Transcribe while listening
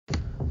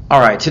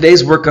Alright,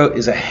 today's workout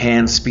is a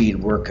hand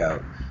speed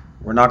workout.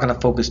 We're not going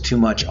to focus too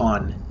much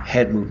on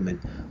head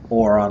movement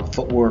or on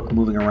footwork,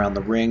 moving around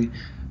the ring.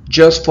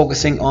 Just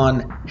focusing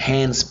on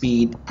hand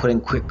speed,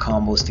 putting quick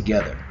combos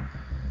together.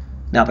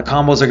 Now the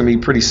combos are going to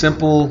be pretty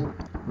simple.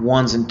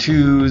 1s and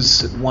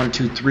 2s, 1,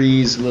 2,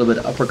 3s, a little bit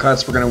of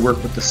uppercuts. We're going to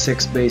work with the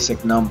 6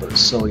 basic numbers.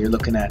 So you're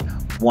looking at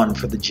 1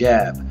 for the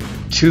jab,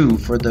 2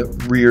 for the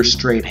rear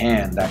straight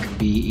hand. That could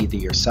be either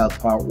your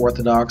southpaw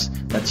orthodox,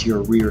 that's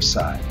your rear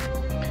side.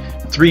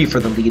 3 for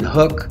the lead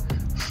hook,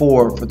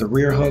 4 for the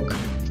rear hook,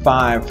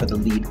 5 for the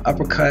lead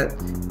uppercut,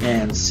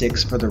 and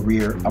 6 for the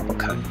rear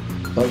uppercut.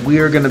 But we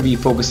are going to be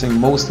focusing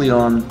mostly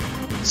on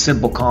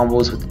simple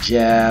combos with the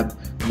jab,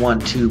 1,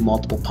 2,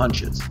 multiple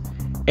punches.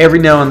 Every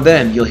now and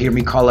then you'll hear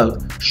me call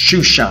out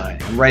shoe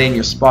shine, and right in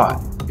your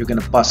spot you're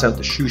going to bust out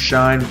the shoe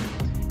shine.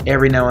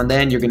 Every now and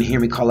then you're going to hear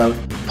me call out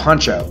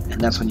punch out, and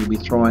that's when you'll be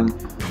throwing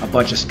a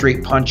bunch of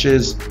straight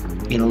punches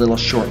in a little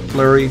short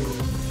flurry.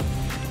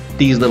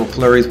 These little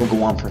flurries will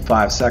go on for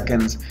 5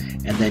 seconds,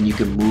 and then you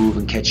can move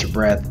and catch your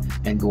breath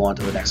and go on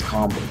to the next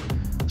combo.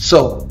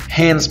 So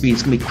hand speed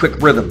is going to be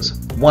quick rhythms.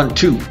 1,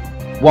 2,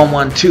 1,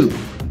 1, 2,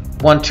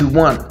 1, 2,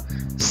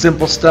 1.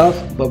 Simple stuff,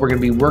 but we're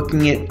going to be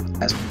working it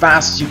as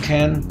fast as you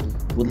can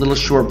with little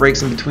short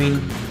breaks in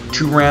between.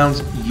 2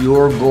 rounds.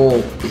 Your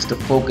goal is to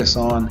focus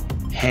on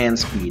hand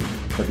speed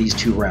for these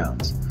 2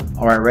 rounds.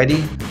 Alright,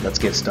 ready? Let's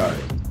get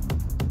started.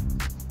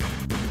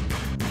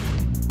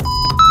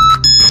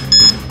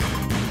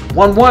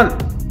 1, 1.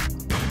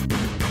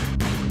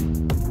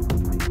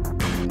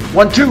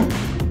 1, 2.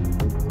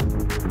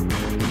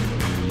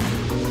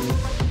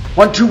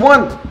 1, 2,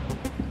 1.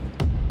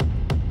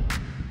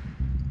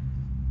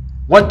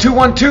 1, 2,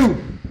 1, 2.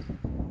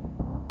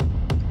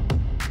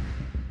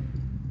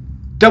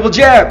 Double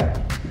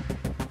jab.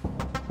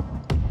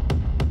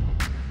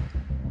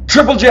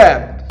 Triple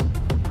jab.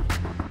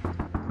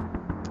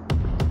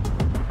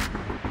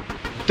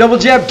 Double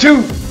jab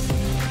 2.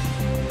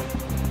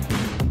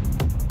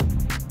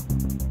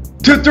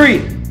 2, 3.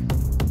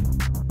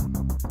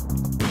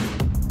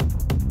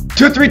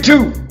 2, 3,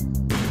 2.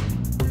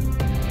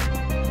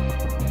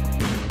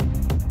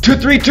 2,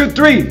 3, 2,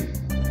 3.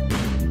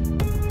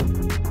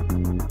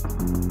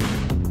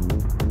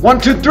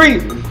 1, 2, 3.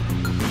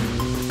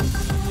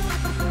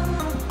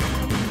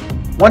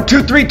 1,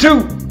 2, 3, 2.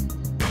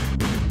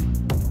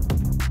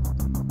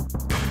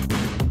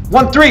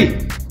 1, 3.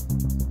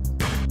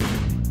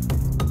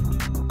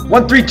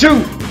 1, 3,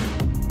 2.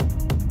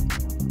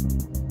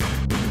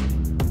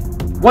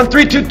 1,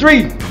 3, 2,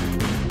 3.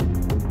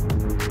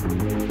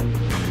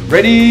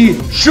 Ready?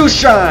 Shoe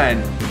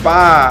shine.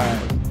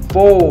 5,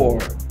 4,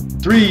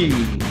 3,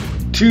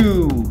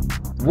 2,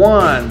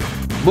 1.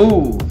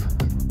 Move.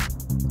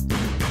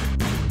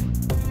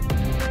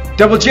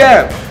 Double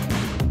jab.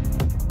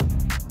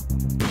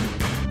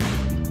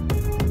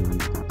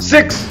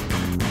 6.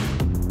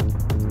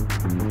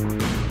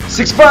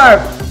 6, 5.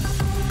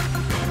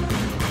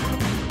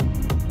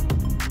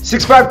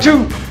 6, 5,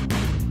 2.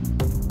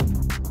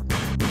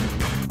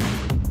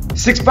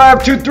 6,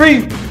 5, 2,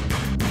 3.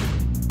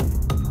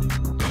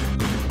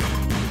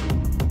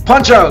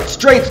 Punch out,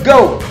 straights,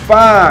 go.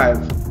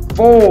 5,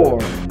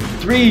 4,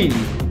 3,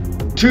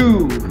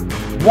 2,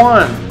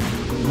 1.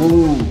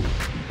 Move.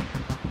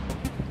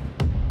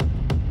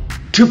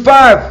 2,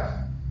 5.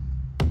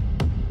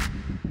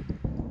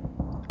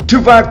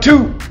 2, 5,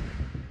 2.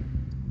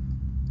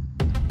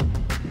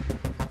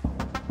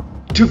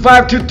 2,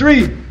 5, 2,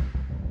 3.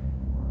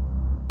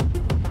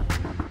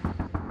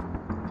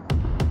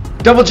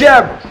 Double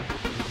jab.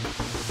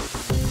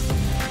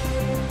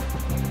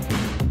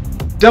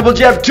 Double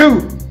jab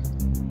 2.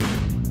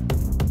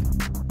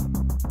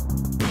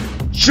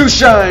 Shoe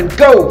shine,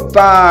 go.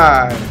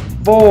 5,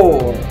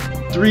 4,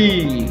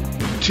 3,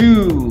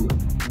 2,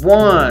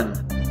 1.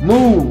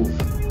 Move.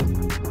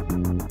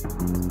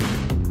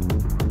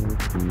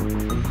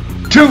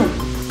 2,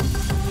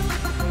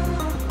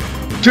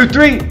 2,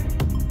 3.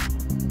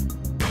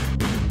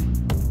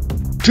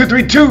 2,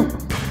 3, 2.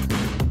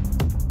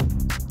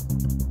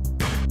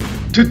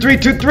 2, 3,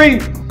 2, 3.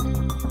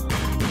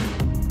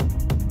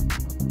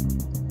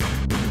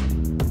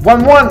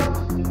 1, 1.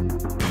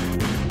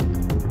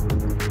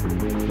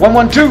 1,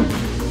 1, 2.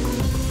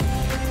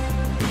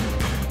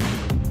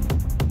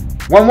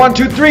 1, 1,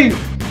 2, 3.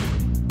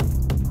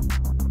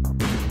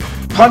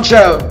 Punch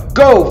out.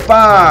 Go.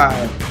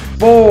 5,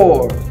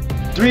 4,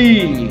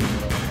 3,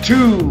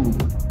 2,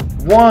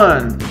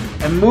 1.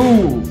 And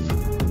move.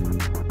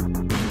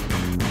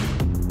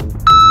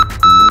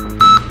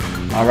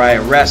 Alright,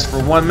 rest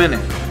for 1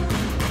 minute.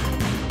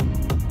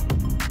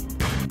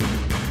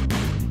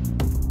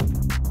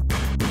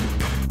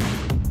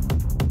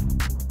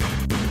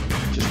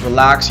 Just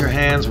relax your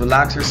hands,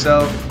 relax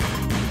yourself.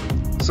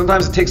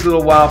 Sometimes it takes a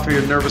little while for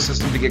your nervous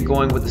system to get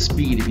going with the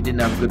speed if you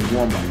didn't have a good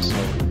warm-up. So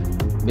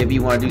maybe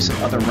you want to do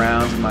some other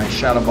rounds in my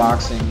shadow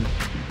boxing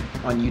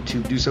on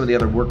YouTube, do some of the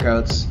other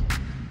workouts,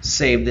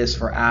 save this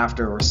for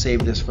after or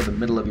save this for the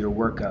middle of your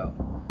workout.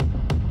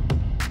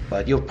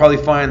 But you'll probably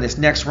find this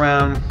next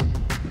round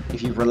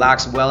If you've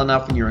relaxed well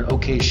enough and you're in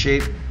okay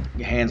shape,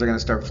 your hands are going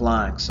to start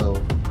flying.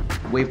 So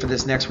wait for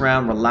this next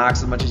round,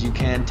 relax as much as you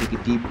can, take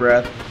a deep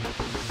breath,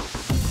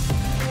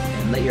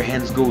 and let your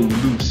hands go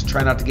loose.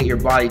 Try not to get your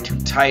body too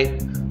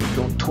tight.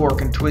 Don't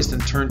torque and twist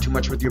and turn too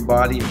much with your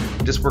body.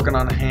 You're just working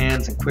on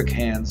hands and quick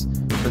hands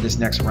for this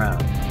next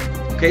round.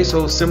 Okay,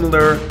 so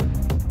similar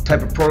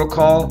type of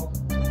protocol.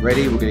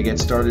 Ready? We're going to get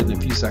started in a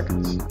few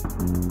seconds.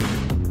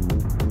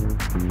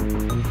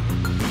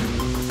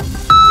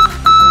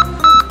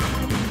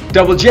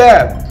 Double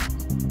jab.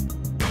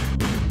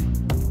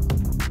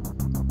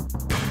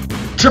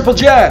 Triple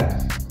jab.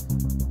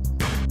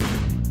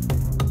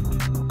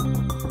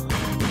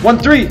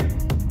 1-3.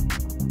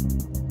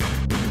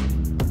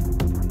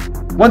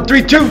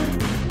 1-3-2.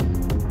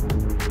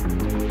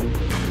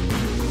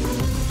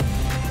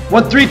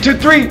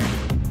 1-3-2-3.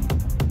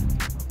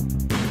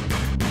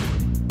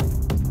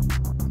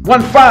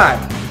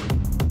 1-5.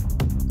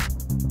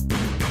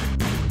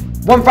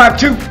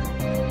 1-5-2.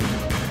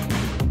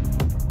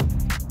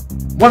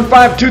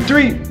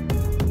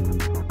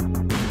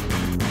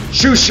 1-5-2-3.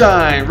 Shoe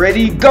shine.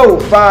 Ready? Go.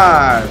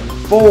 5,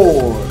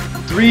 4,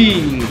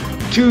 3,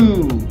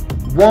 2,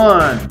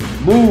 1.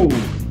 Move.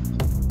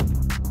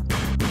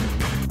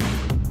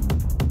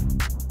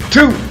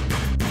 2,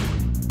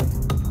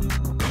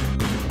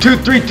 2,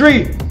 3,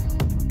 3.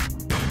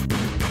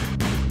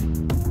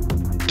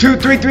 2,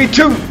 3, 3,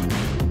 2.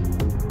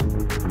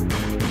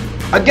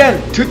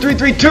 Again. 2, 3,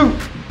 3, 2.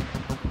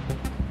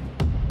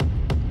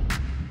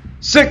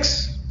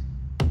 6.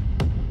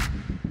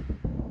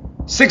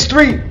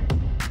 6-3.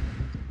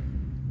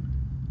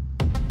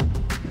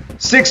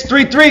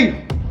 6-3-3.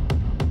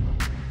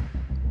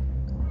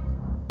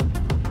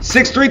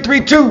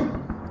 6-3-3-2.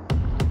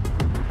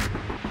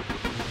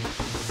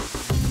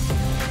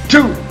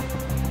 2.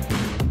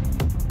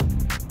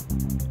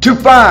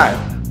 2-5.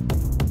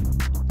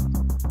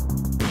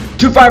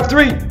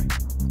 2-5-3.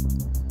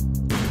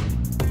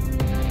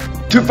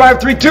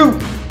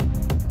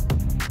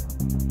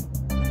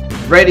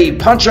 2-5-3-2. Ready,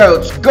 punch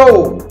outs,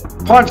 go.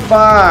 Punch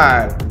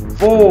 5,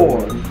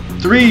 4,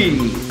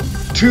 3,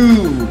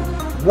 2,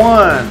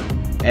 1,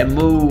 and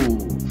move.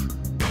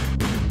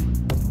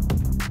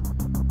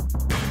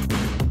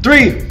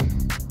 3,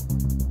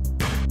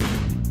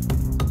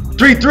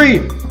 3, 3,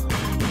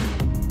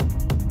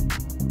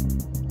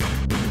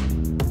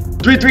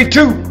 3, 3,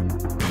 2,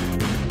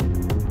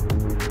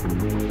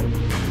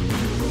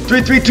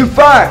 3, 3, 2,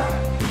 5.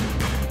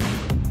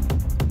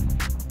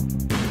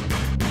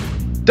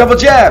 Double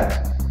jab.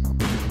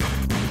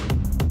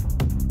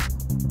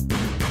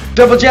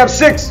 Double jab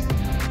 6.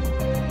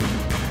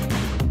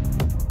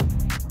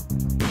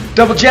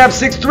 Double jab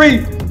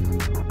 6-3.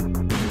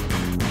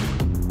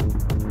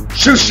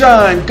 Shoe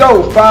shine.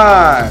 Go.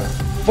 5,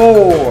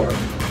 4,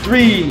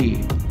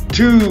 3,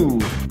 2,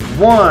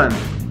 1.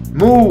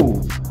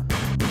 Move.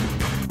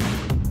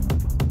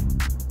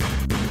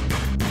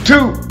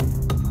 2,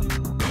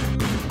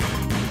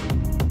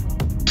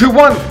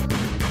 2-1.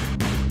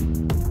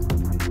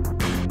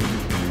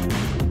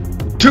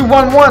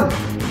 2-1-1.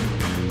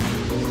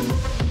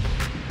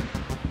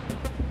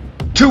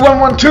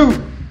 2-1-1-2.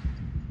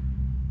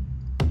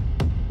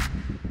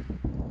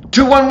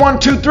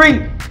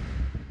 2-1-1-2-3.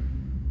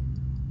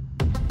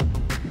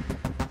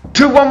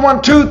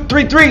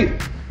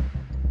 2-1-1-2-3-3.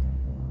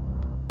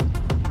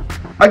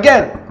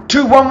 Again.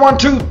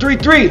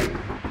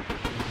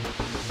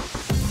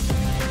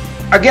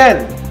 2-1-1-2-3-3.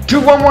 Again.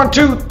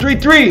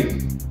 2-1-1-2-3-3.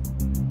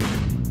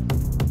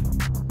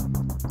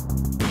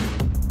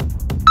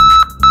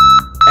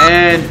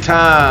 And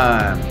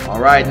time. All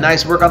right,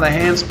 nice work on the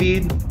hand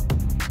speed. You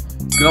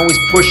can always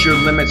push your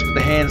limits with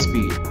the hand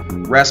speed.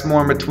 Rest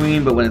more in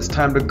between, but when it's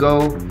time to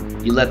go,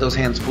 you let those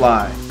hands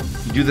fly.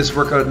 You do this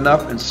workout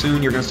enough, and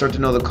soon you're going to start to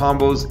know the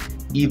combos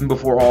even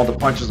before all the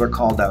punches are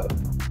called out.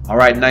 All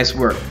right, nice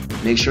work.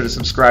 Make sure to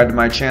subscribe to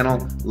my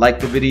channel, like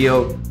the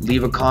video,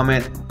 leave a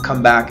comment,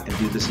 come back and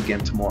do this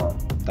again tomorrow.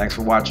 Thanks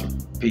for watching.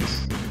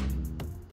 Peace.